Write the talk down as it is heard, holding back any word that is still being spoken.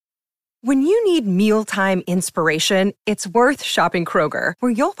When you need mealtime inspiration, it's worth shopping Kroger,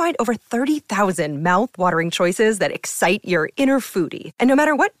 where you'll find over 30,000 mouth-watering choices that excite your inner foodie. And no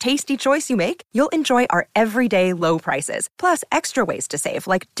matter what tasty choice you make, you'll enjoy our everyday low prices, plus extra ways to save,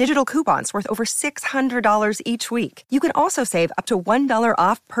 like digital coupons worth over $600 each week. You can also save up to $1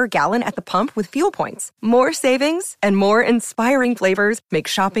 off per gallon at the pump with fuel points. More savings and more inspiring flavors make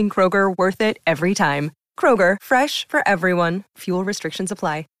shopping Kroger worth it every time. Kroger, fresh for everyone. Fuel restrictions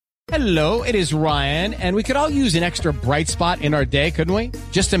apply. Hello, it is Ryan, and we could all use an extra bright spot in our day, couldn't we?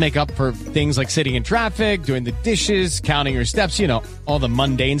 Just to make up for things like sitting in traffic, doing the dishes, counting your steps, you know, all the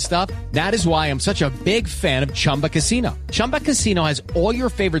mundane stuff. That is why I'm such a big fan of Chumba Casino. Chumba Casino has all your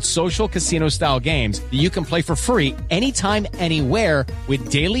favorite social casino-style games that you can play for free anytime, anywhere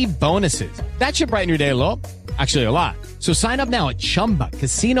with daily bonuses. That should brighten your day a little. Actually, a lot. So sign up now at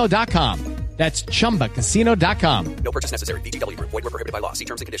ChumbaCasino.com. That's ChumbaCasino.com. No purchase necessary. VGW Group. Void where prohibited by law. See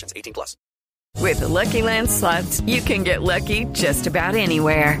terms and conditions. 18+. With the Lucky Land Slots, you can get lucky just about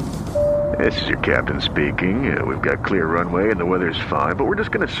anywhere. This is your captain speaking. We've got clear runway and the weather's fine, but we're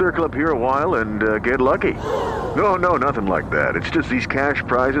just going to circle up here a while and get lucky. No, nothing like that. It's just these cash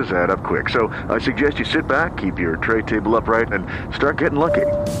prizes add up quick. So I suggest you sit back, keep your tray table upright, and start getting lucky.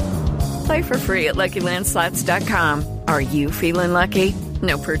 Play for free at LuckyLandSlots.com. Are you feeling lucky?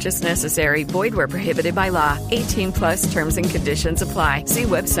 No purchase necessary. Void where prohibited by law. 18+ terms and conditions apply. See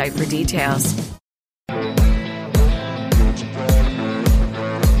website for details.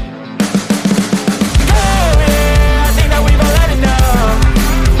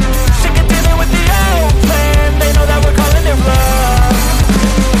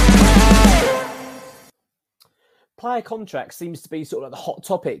 Player contract seems to be sort of like the hot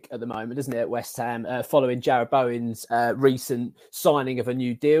topic at the moment, isn't it, at West Ham, following Jarrod Bowen's recent signing of a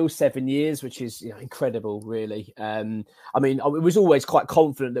new deal, 7 years, which is incredible, really. I was always quite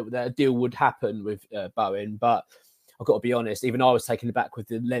confident that a deal would happen with Bowen, but I've got to be honest, even I was taken aback with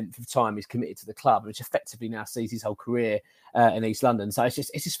the length of time he's committed to the club, which effectively now sees his whole career in East London. So it's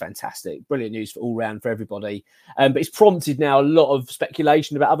just fantastic. Brilliant news for all round for everybody. But it's prompted now a lot of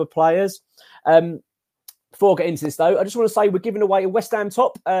speculation about other players. Before I get into this, though, I just want to say we're giving away a West Ham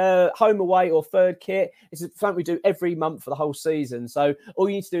top, home, away or third kit. It's something we do every month for the whole season. So all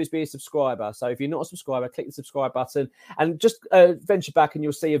you need to do is be a subscriber. So if you're not a subscriber, click the subscribe button and just venture back and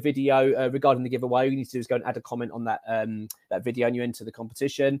you'll see a video regarding the giveaway. All you need to do is go and add a comment on that video and you enter the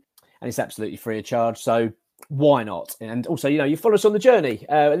competition. And it's absolutely free of charge. So why not? And also, you follow us on the journey.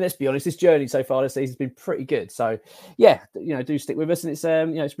 And let's be honest, this journey so far this season has been pretty good. So yeah, do stick with us, and it's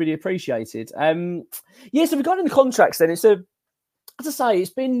it's really appreciated. So regarding the contracts, then as I say,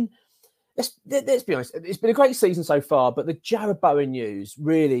 let's be honest, it's been a great season so far. But the Jarrod Bowen news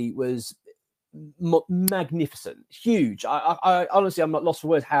really was magnificent, huge. I honestly, I'm not lost for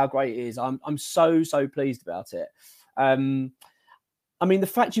words how great it is. I'm so pleased about it. The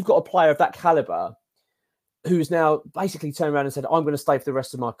fact you've got a player of that caliber who's now basically turned around and said, I'm going to stay for the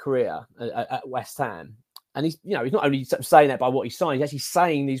rest of my career at West Ham. And he's not only saying that by what he's saying, he's actually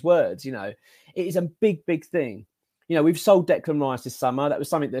saying these words, It is a big thing. We've sold Declan Rice this summer. That was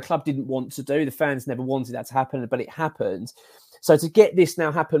something the club didn't want to do. The fans never wanted that to happen, but it happened. So to get this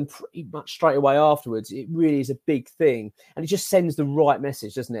now happen pretty much straight away afterwards, it really is a big thing. And it just sends the right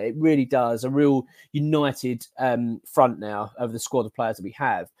message, doesn't it? It really does. A real united front now over the squad of players that we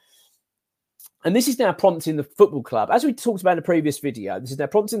have. And this is now prompting the football club, as we talked about in a previous video, this is now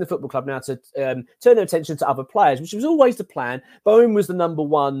prompting the football club now to turn their attention to other players, which was always the plan. Bowen was the number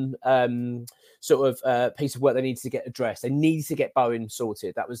one piece of work they needed to get addressed. They needed to get Bowen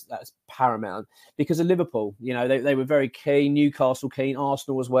sorted. That's paramount because of Liverpool. They were very keen, Newcastle keen,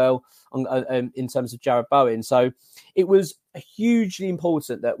 Arsenal as well in terms of Jarrod Bowen. So it was hugely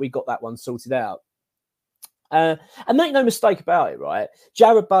important that we got that one sorted out. And make no mistake about it, right?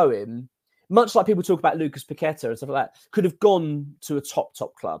 Jarrod Bowen, much like people talk about Lucas Paqueta and stuff like that, could have gone to a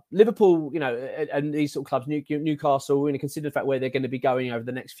top club. Liverpool, and these sort of clubs, Newcastle, consider the fact where they're going to be going over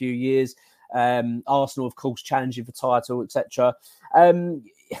the next few years. Arsenal, of course, challenging for title, etc. The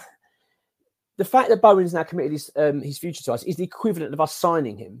fact that Bowen's now committed his future to us is the equivalent of us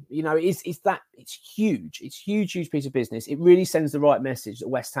signing him. It's huge. It's a huge piece of business. It really sends the right message that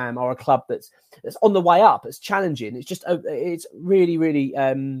West Ham are a club that's on the way up. It's challenging. It's just it's really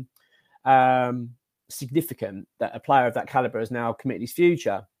significant that a player of that caliber has now committed his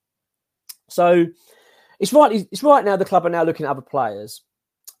future. So it's right now the club are now looking at other players.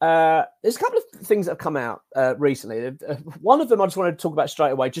 There's a couple of things that have come out recently. One of them I just wanted to talk about straight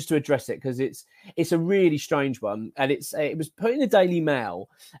away just to address it because it's a really strange one, and it was put in the Daily Mail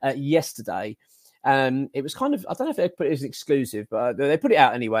yesterday. It was kind of, I don't know if they put it as exclusive, but they put it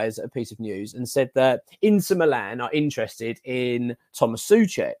out anyway as a piece of news and said that Inter Milan are interested in Thomas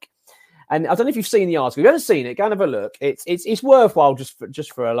Souček. And I don't know if you've seen the article. If you haven't seen it, go and have a look. It's worthwhile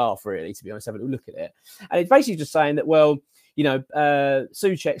just for a laugh, really, to be honest, have a look at it. And it's basically just saying that, well, you know,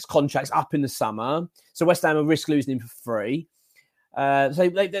 Souček's contract's up in the summer, so West Ham will risk losing him for free. So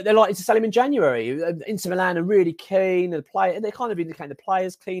they're likely to sell him in January. Inter Milan are really keen. They're kind of indicating the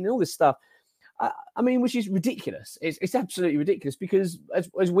players keen and all this stuff. I mean, which is ridiculous. It's absolutely ridiculous because,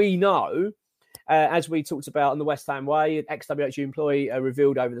 as we know, as we talked about on the West Ham Way, an ex-WHU employee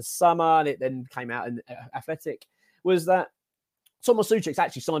revealed over the summer, and it then came out in Athletic, was that Thomas Souček's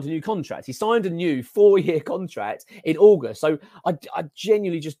actually signed a new contract. He signed a new 4-year contract in August. So I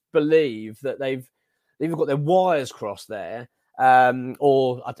genuinely just believe that they've got their wires crossed there.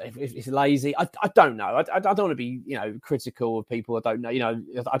 Or if it's lazy. I don't know. I don't want to be, critical of people. I don't know,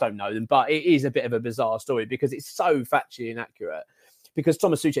 I don't know them, but it is a bit of a bizarre story because it's so factually inaccurate. Because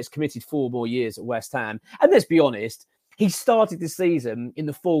Thomas Souček's committed 4 more years at West Ham. And let's be honest, he started this season in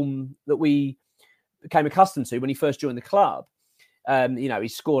the form that we became accustomed to when he first joined the club. He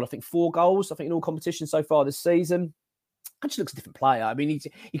scored, I think, 4 goals, in all competitions so far this season. Just looks a different player. I mean,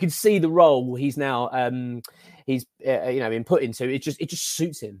 you can see the role he's now been put into. It just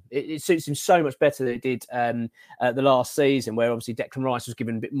suits him. It suits him so much better than it did the last season, where obviously Declan Rice was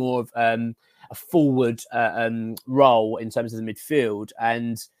given a bit more of a forward role in terms of the midfield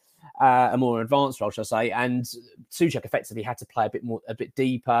and a more advanced role, shall I say. And Souček effectively had to play a bit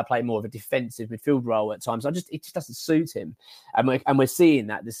deeper, play more of a defensive midfield role at times. It just doesn't suit him, and we're seeing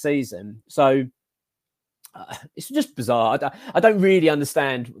that this season. So. It's just bizarre. I don't really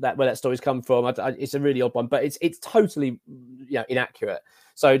understand where that story's come from. It's a really odd one, but it's totally inaccurate.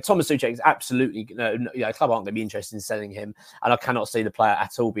 So Thomas Souček is absolutely, club aren't going to be interested in selling him, and I cannot see the player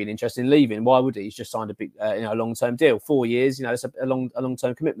at all being interested in leaving. Why would he? He's just signed a big, long-term deal, 4 years. It's a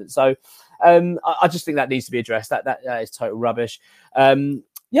long-term commitment. So I just think that needs to be addressed. That is total rubbish. The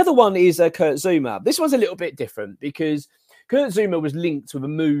other one is Kurt ZOUMA. This one's a little bit different because Kurt ZOUMA was linked with a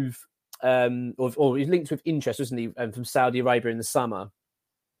move. Or he's linked with interest, wasn't he, from Saudi Arabia in the summer,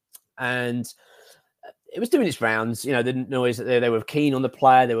 and it was doing its rounds. The noise that they were keen on the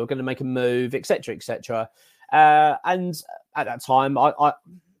player, they were going to make a move, etc., etc. And at that time, I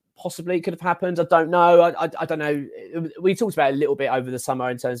possibly it could have happened. I don't know. I don't know. We talked about it a little bit over the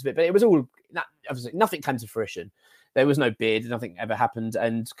summer in terms of it, but it was all obviously nothing came to fruition. There was no bid, nothing ever happened,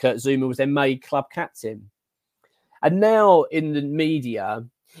 and Kurt ZOUMA was then made club captain. And now in the media.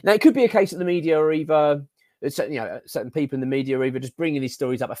 Now, it could be a case that the media are either, certain people in the media are either just bringing these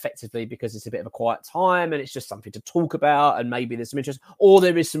stories up effectively because it's a bit of a quiet time and it's just something to talk about and maybe there's some interest, or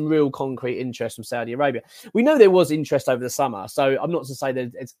there is some real concrete interest from Saudi Arabia. We know there was interest over the summer, so I'm not to say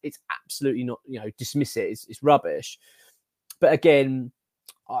that it's absolutely not, dismiss it. It's rubbish. But again,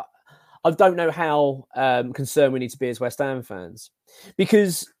 I don't know how concerned we need to be as West Ham fans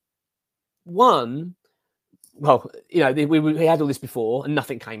because, one... Well, we had all this before and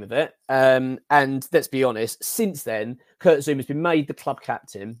nothing came of it. And let's be honest, since then, Kurt ZOUMA has been made the club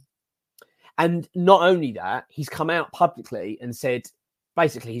captain. And not only that, he's come out publicly and said,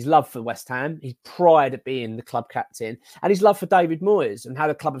 basically, his love for West Ham, his pride at being the club captain, and his love for David Moyes and how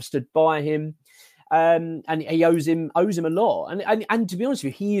the club have stood by him. And he owes him a lot. And to be honest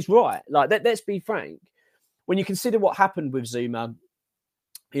with you, he is right. Like, let's be frank. When you consider what happened with ZOUMA,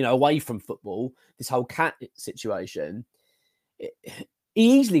 away from football, this whole cat situation, he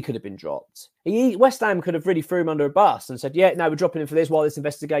easily could have been dropped. West Ham could have really threw him under a bus and said, yeah, no, we're dropping him for this while this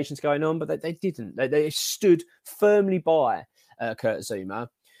investigation's going on. But they didn't. They stood firmly by Kurt ZOUMA.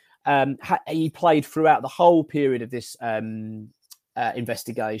 He played throughout the whole period of this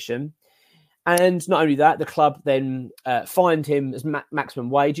investigation. And not only that, the club then fined him as maximum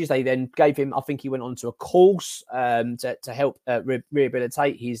wages. They then gave him, I think he went on to a course to help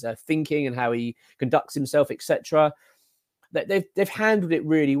rehabilitate his thinking and how he conducts himself, etc. They've handled it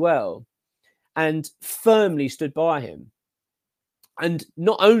really well and firmly stood by him. And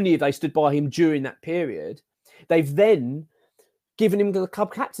not only have they stood by him during that period, they've then given him the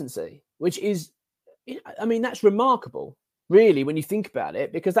club captaincy, which is, that's remarkable. Really, when you think about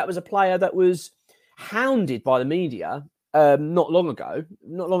it, because that was a player that was hounded by the media not long ago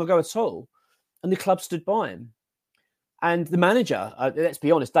at all. And the club stood by him. And the manager, let's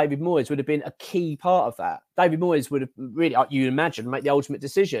be honest, David Moyes would have been a key part of that. David Moyes would have really, you imagine, make the ultimate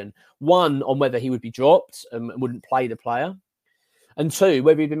decision. One, on whether he would be dropped and wouldn't play the player. And two,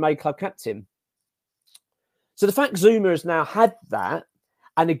 whether he'd been made club captain. So the fact ZOUMA has now had that,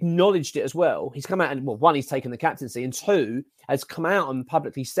 and acknowledged it as well. He's come out and, one, he's taken the captaincy, and two, has come out and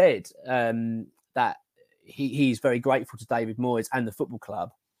publicly said that he's very grateful to David Moyes and the football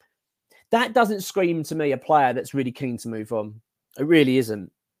club. That doesn't scream to me a player that's really keen to move on. It really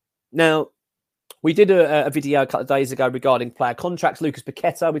isn't. Now, we did a video a couple of days ago regarding player contracts. Lucas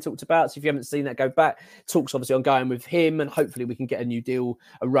Paqueta, we talked about. So if you haven't seen that, go back. Talks obviously ongoing with him, and hopefully we can get a new deal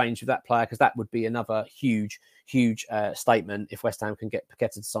arranged with that player, because that would be another huge statement if West Ham can get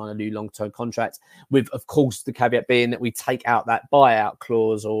Paqueta to sign a new long-term contract, with, of course, the caveat being that we take out that buyout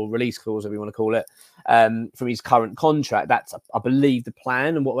clause or release clause, whatever you want to call it, from his current contract. That's, I believe, the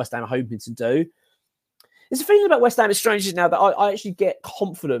plan and what West Ham are hoping to do. There's a feeling about West Ham is strange now that I actually get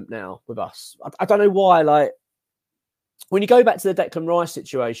confident now with us. I don't know why. Like, when you go back to the Declan Rice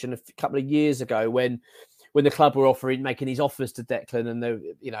situation a couple of years ago, when the club were making these offers to Declan, and they,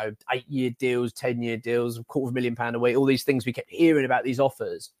 8-year deals, 10-year deals, £250,000 a week, all these things we kept hearing about, these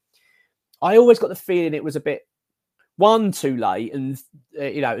offers. I always got the feeling it was a bit, one, too late, and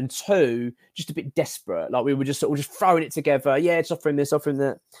and two, just a bit desperate. Like, we were just sort of just throwing it together. Yeah, it's offering this, offering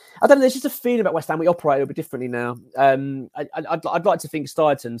that. I don't know. There's just a feeling about West Ham. We operate a bit differently now. I'd like to think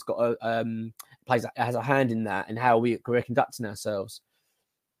Steidton's got has a hand in that, and how we're conducting ourselves.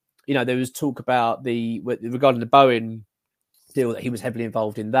 There was talk about regarding the Bowen deal, that he was heavily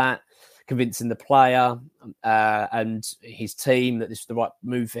involved in that, convincing the player and his team that this is the right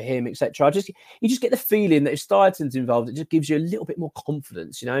move for him, etc. You just get the feeling that if Steidton's involved, it just gives you a little bit more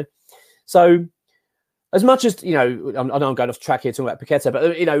confidence, So, as much as, I know I'm going off track here talking about Paqueta,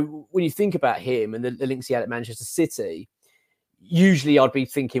 but, when you think about him and the links he had at Manchester City, usually I'd be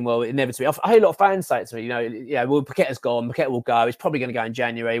thinking, well, inevitably, I hear a lot of fans say it to me, well, Paqueta's gone, Paqueta will go, he's probably going to go in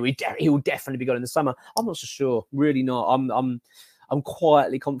January, he will definitely be gone in the summer. I'm not so sure, really not. I'm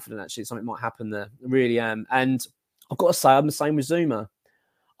quietly confident, actually, something might happen there. I really am. And I've got to say, I'm the same with ZOUMA.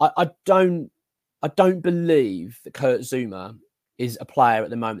 I don't believe that Kurt ZOUMA is a player at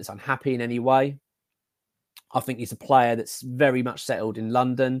the moment that's unhappy in any way. I think he's a player that's very much settled in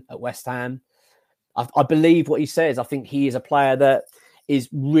London at West Ham. I believe what he says. I think he is a player that is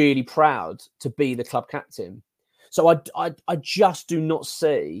really proud to be the club captain. So I just do not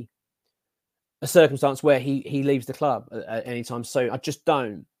see a circumstance where he leaves the club at any time soon. I just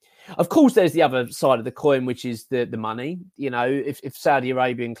don't. Of course, there's the other side of the coin, which is the money. If Saudi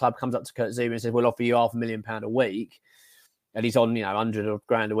Arabian club comes up to Kurt ZOUMA and says, we'll offer you £500,000 a week, and he's on, 100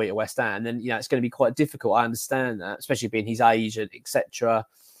 grand a week at West Ham, then, it's going to be quite difficult. I understand that, especially being his age, etc.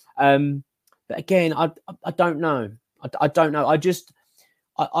 But again, I don't know. I don't know.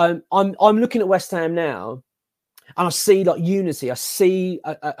 I'm looking at West Ham now, and I see like unity. I see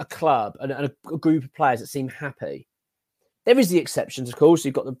a club and a group of players that seem happy. There is the exceptions, of course.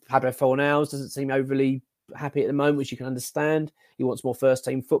 You've got the Pablo Fornals, doesn't seem overly happy at the moment, which you can understand. He wants more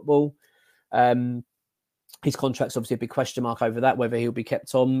first-team football. His contract's obviously a big question mark over that, whether he'll be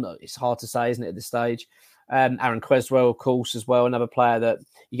kept on. It's hard to say, isn't it, at this stage? Aaron Creswell, of course, as well, another player that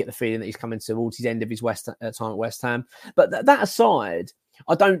you get the feeling that he's coming towards his end of his time at West Ham. But that aside,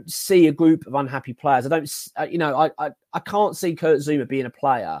 I don't see a group of unhappy players. I can't see Kurt ZOUMA being a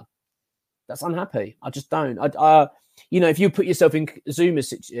player that's unhappy. I just don't. If you put yourself in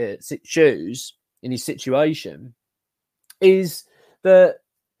ZOUMA's shoes, in his situation, is that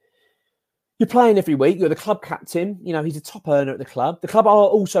you're playing every week. You're the club captain. He's a top earner at the club. The club are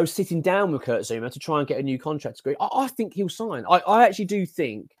also sitting down with Kurt ZOUMA to try and get a new contract agreed. I think he'll sign. I actually do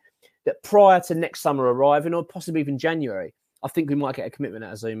think that prior to next summer arriving, or possibly even January, I think we might get a commitment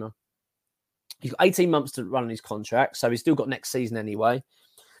out of ZOUMA. He's got 18 months to run on his contract, so he's still got next season anyway.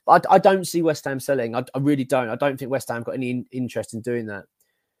 But I don't see West Ham selling. I really don't. I don't think West Ham got any interest in doing that.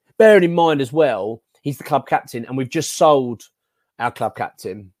 Bearing in mind as well, he's the club captain, and we've just sold our club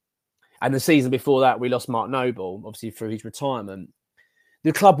captain. And the season before that, we lost Mark Noble, obviously through his retirement.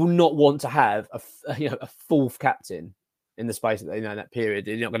 The club will not want to have a fourth captain in the space in that period.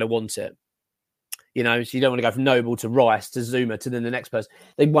 They're not going to want it. So you don't want to go from Noble to Rice to ZOUMA to then the next person.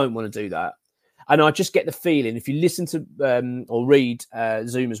 They won't want to do that. And I just get the feeling, if you listen to or read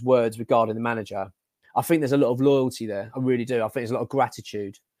ZOUMA's words regarding the manager, I think there's a lot of loyalty there. I really do. I think there's a lot of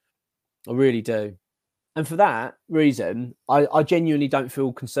gratitude. I really do. And for that reason, I genuinely don't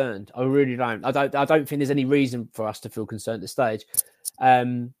feel concerned. I really don't. I don't think there's any reason for us to feel concerned at this stage.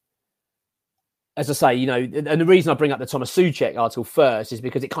 As I say, and the reason I bring up the Thomas Souček article first is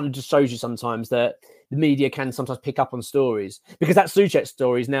because it kind of just shows you sometimes that the media can sometimes pick up on stories, because that Souček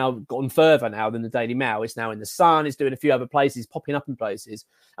story has now gone further now than the Daily Mail. It's now in the Sun. It's doing a few other places, popping up in places,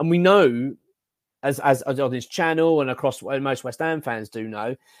 and we know, as on his channel and across most West Ham fans do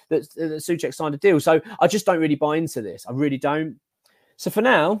know, that Souček signed a deal. So I just don't really buy into this. I really don't. So for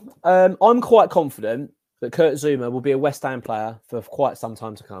now, I'm quite confident that Kurt ZOUMA will be a West Ham player for quite some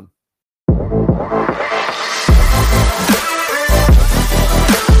time to come.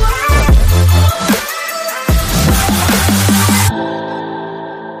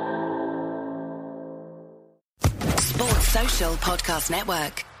 Sports Social Podcast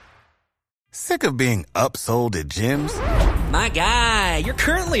Network. Sick of being upsold at gyms? My guy, you're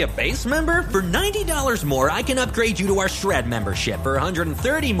currently a base member? For $90 more, I can upgrade you to our Shred membership. For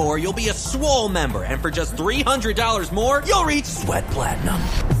 $130 more, you'll be a Swole member. And for just $300 more, you'll reach Sweat Platinum.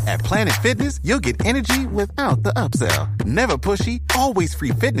 At Planet Fitness, you'll get energy without the upsell. Never pushy, always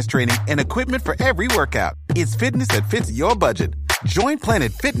free fitness training and equipment for every workout. It's fitness that fits your budget. Join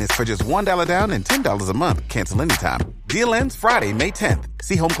Planet Fitness for just $1 down and $10 a month. Cancel anytime. Deal ends Friday, May 10th.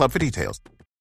 See Home Club for details.